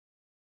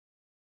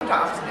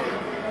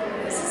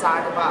afternoon. This is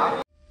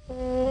Barr.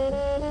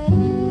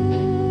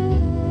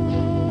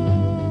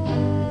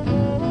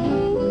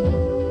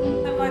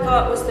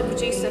 Lloyd was the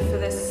producer for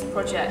this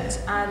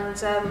project, and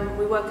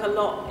we work a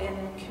lot in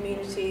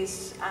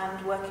communities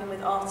and working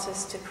with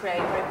artists to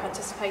create very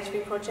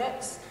participatory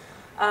projects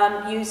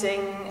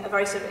using a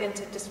very sort of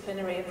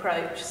interdisciplinary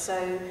approach,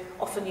 so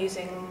often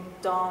using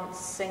dance,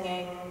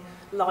 singing,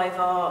 live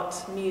art,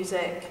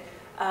 music,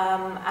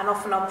 and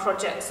often our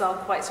projects are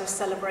quite sort of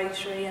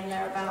celebratory and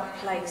they're about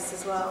place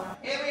as well.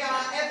 Here we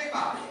are,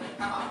 everybody,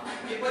 come on.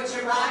 You put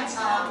your right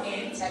arm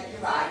in, take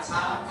your right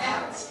arm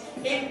out.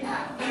 In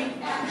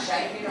and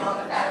shake it all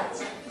about.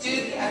 Do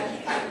the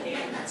okey dokey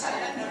and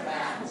turn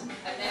around.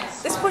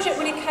 This project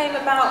really came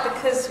about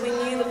because we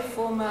knew the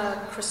performer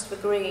Christopher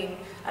Green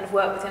and have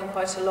worked with him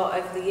quite a lot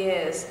over the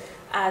years.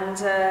 And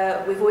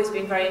we've always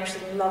been very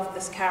interested and loved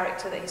this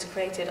character that he's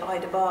created,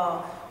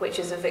 Barr, which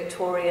is a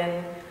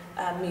Victorian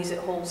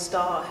Music-Hall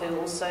star who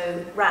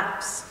also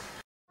raps.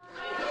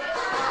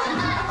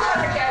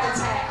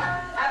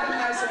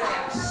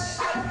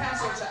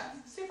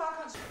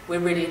 We're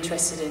really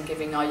interested in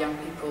giving our young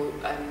people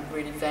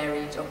really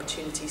varied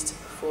opportunities to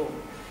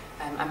perform,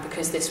 and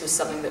because this was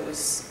something that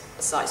was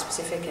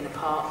site-specific in a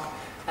park,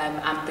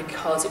 and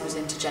because it was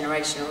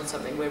intergenerational,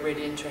 something we're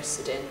really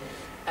interested in,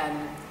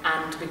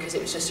 and because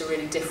it was just a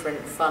really different,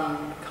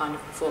 fun kind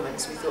of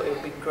performance, we thought it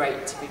would be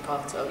great to be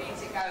part of. It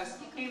goes,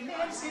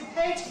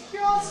 emancipate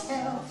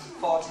yourself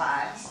 4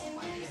 times,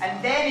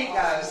 and then it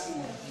goes,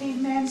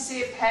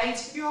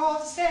 emancipate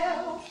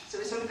yourself. So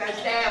it sort of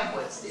goes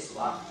downwards, this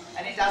one,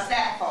 and it does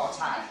that 4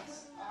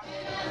 times.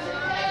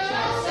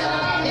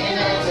 Emancipate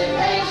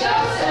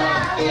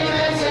yourself,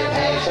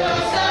 emancipate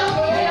yourself,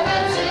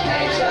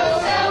 emancipate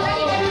yourself,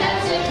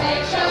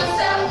 emancipate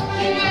yourself,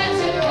 emancipate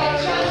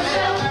yourself,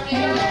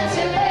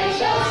 emancipate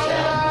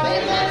yourself,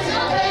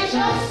 emancipate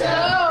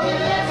yourself,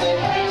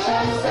 emancipate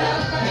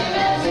yourself,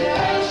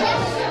 emancipate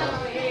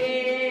yourself.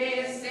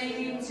 We're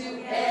singing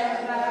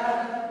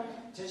together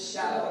to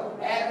show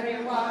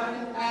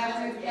everyone how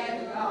to get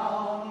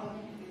along.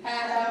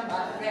 Hello,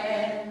 my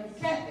friend.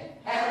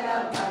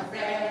 Hello, my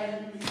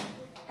friend.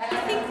 I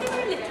think they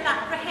were a little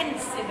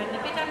apprehensive and a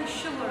bit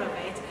unsure of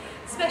it,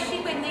 especially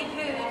when they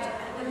heard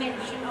the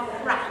mention of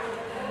rap.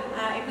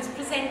 It was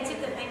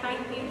presented that they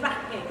might be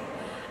rapping,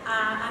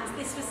 and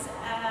this was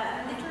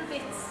a little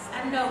bit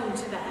unknown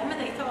to them, and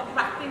they thought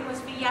rapping was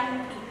for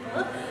young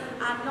people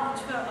and not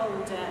for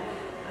older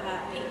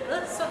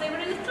people, so they were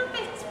a little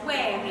bit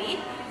wary,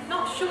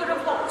 not sure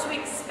of what to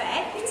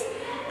expect,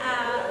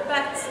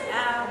 but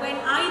when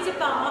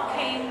Barr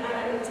came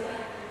and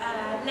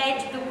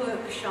led the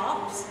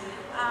workshops,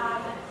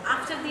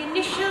 after the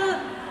initial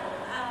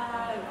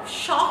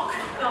shock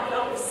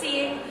of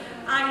seeing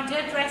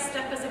Ida dressed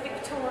up as a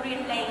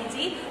Victorian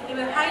lady, they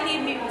were highly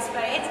amused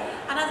by it,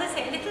 and as I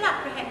say, a little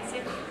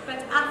apprehensive,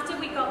 but after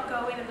we got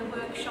going and the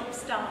workshop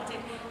started,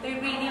 they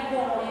really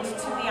warmed to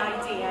the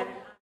idea.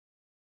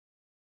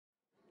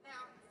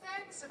 Now,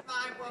 fans of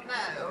mine will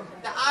know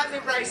that I've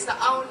embraced the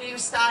whole new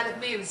style of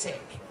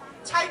music,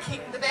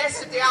 taking the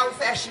best of the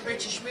old-fashioned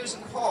British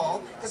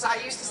Music-Hall, because I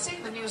used to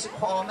sing the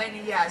Music-Hall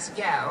many years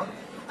ago,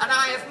 and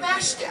I have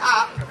mashed it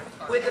up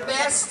with the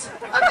best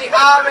of the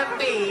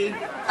R&B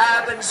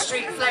urban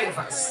street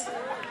flavours.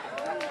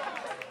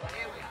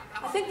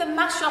 I think the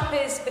mash-up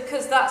is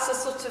because that's a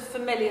sort of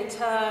familiar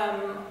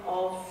term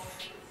of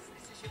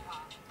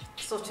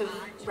sort of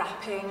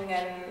rapping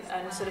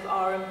and sort of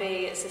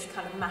R&B. It's this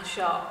kind of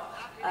mash-up.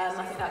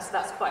 I think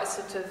that's quite a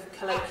sort of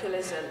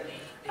colloquialism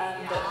that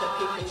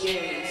people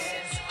use.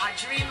 I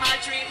dream my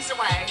dreams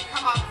away.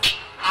 Come on.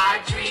 I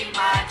dream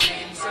my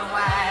dreams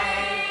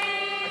away.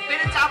 A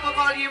bit of double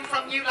volume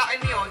from you lot in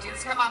the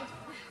audience. Come on.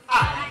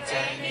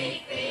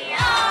 Underneath the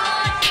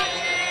ocean.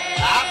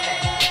 Lovely.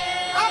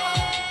 Come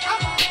on,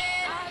 come on.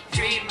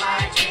 Dream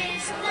my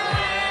dreams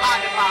away. On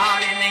the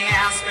bar in the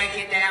house, break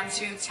it down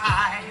 2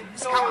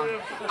 times. Come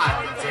on.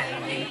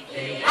 Underneath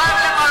the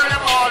ocean. Roll a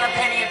ball, a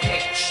penny a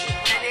pitch.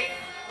 Ready?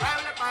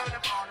 Roll a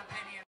ball, a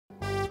penny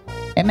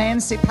a...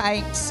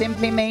 Emancipate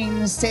simply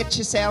means set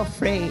yourself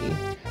free.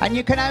 And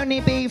you can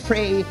only be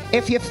free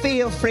if you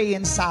feel free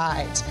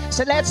inside.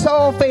 So let's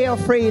all feel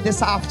free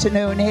this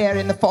afternoon here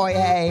in the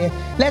foyer.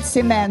 Let's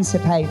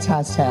emancipate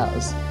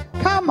ourselves.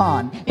 Come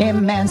on,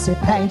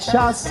 emancipate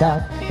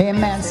yourself,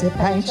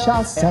 emancipate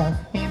yourself,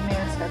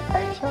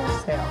 emancipate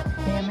yourself,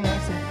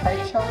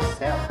 emancipate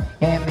yourself,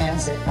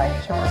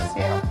 emancipate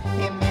yourself,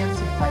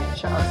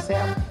 emancipate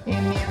yourself,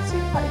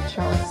 emancipate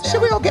yourself.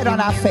 Should we all get on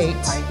our feet?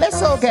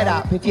 Let's all get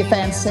up if you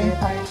fancy.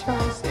 Emancipate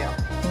yourself,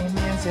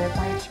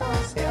 emancipate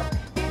yourself.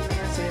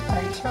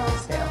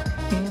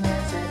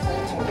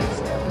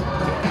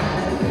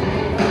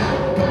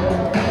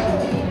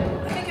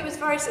 I think it was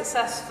very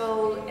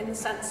successful in the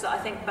sense that I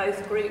think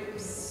both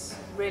groups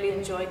really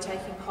enjoyed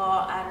taking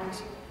part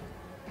and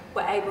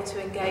were able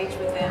to engage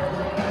with it.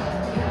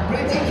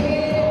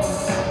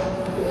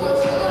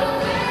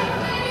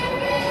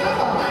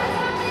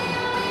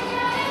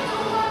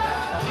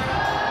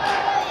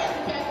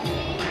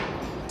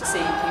 To see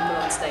people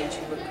on stage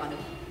who were kind of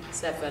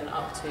 7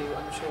 up to,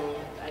 I'm sure,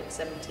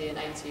 70 and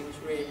 80 was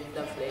really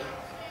lovely.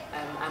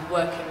 And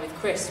working with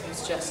Chris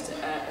was just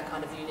a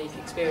kind of unique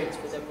experience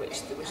for them,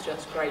 which was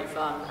just great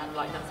fun and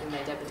like nothing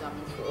they'd ever done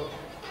before.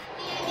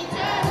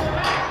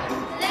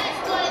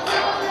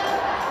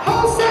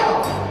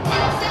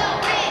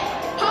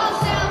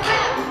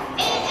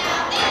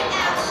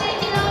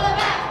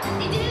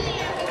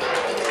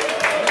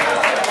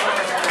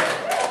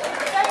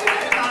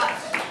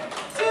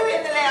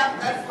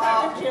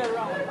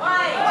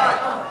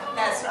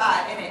 That's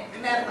right, innit?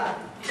 Remember,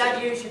 you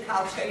don't use your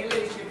culture, you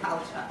lose your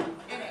culture.